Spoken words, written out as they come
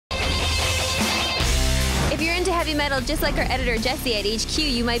heavy metal, just like our editor Jesse at HQ,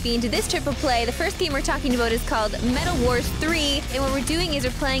 you might be into this triple play. The first game we're talking about is called MetalWars 3, and what we're doing is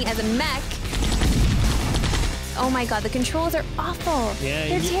we're playing as a mech. Oh my god, the controls are awful. Yeah,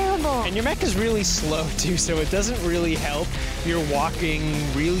 they're terrible. And your mech is really slow too, so it doesn't really help. You're walking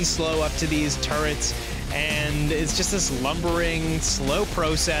really slow up to these turrets, and it's just this lumbering, slow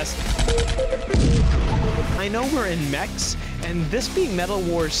process. I know we're in mechs, and this being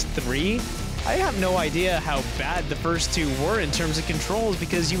MetalWars 3, I have no idea how bad the first two were in terms of controls,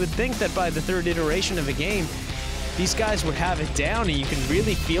 because you would think that by the third iteration of a game, these guys would have it down and you can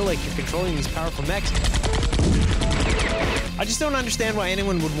really feel like you're controlling these powerful mechs. I just don't understand why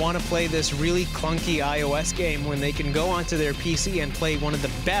anyone would want to play this really clunky iOS game when they can go onto their PC and play one of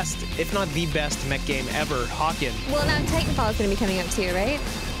the best, if not the best, mech game ever, Hawken. Well, now Titanfall is going to be coming up too, right?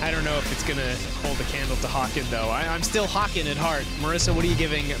 I don't know if it's going to hold a candle to Hawken, though. I'm still Hawken at heart. Marissa, what are you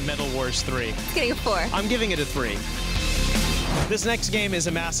giving MetalWars 3? It's getting a 4. I'm giving it a 3. This next game is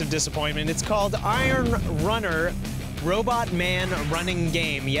a massive disappointment. It's called Iron Runner Robot Man Running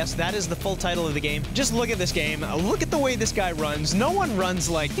Game. Yes, that is the full title of the game. Just look at this game. Look at the way this guy runs. No one runs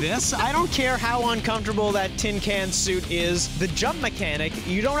like this. I don't care how uncomfortable that tin can suit is. The jump mechanic,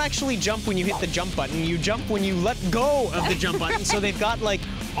 you don't actually jump when you hit the jump button. You jump when you let go of the jump button. So they've got like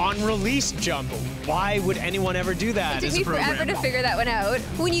on release jump. Why would anyone ever do that as a program? It took me forever to figure that one out.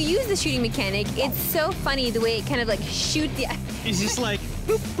 When you use the shooting mechanic, it's so funny the way it kind of like shoots the... It's just like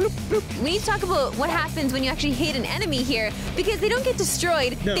bloop, bloop, bloop. We need to talk about what happens when you actually hit an enemy here, because they don't get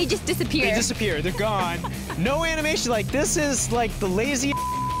destroyed, no, they just disappear. They disappear, they're gone. No animation, like this is like the laziest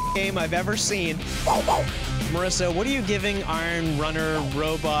game I've ever seen. Marissa, what are you giving Iron Runner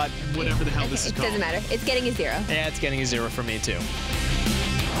Robot, whatever the hell this is called? It doesn't matter, it's getting a 0. Yeah, it's getting a 0 for me too.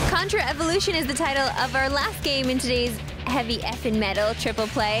 COntra Evolution is the title of our last game in today's heavy effing metal triple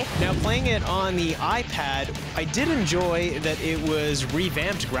play. Now, playing it on the iPad, I did enjoy that it was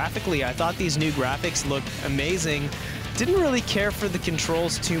revamped graphically. I thought these new graphics looked amazing. Didn't really care for the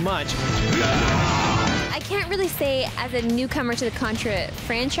controls too much. I can't really say, as a newcomer to the COntra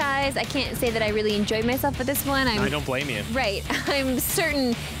franchise, I can't say that I really enjoyed myself with this one. I don't blame you. Right. I'm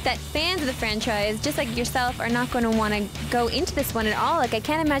certain that fans of the franchise, just like yourself, are not going to want to go into this one at all. Like, I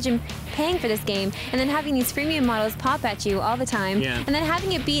can't imagine paying for this game and then having these freemium models pop at you all the time, and then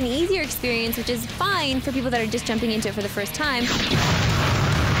having it be an easier experience, which is fine for people that are just jumping into it for the first time.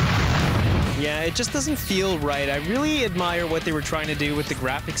 Yeah, it just doesn't feel right. I really admire what they were trying to do with the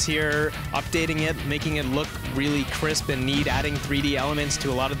graphics here, updating it, making it look really crisp and neat, adding 3D elements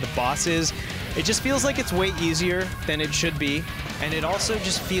to a lot of the bosses. It just feels like it's way easier than it should be, and it also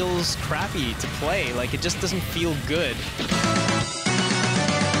just feels crappy to play. Like, it just doesn't feel good.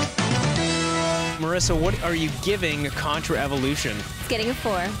 Marissa, what are you giving COntra Evolution? It's getting a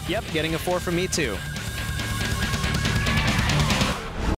 4. Yep, getting a 4 from me too.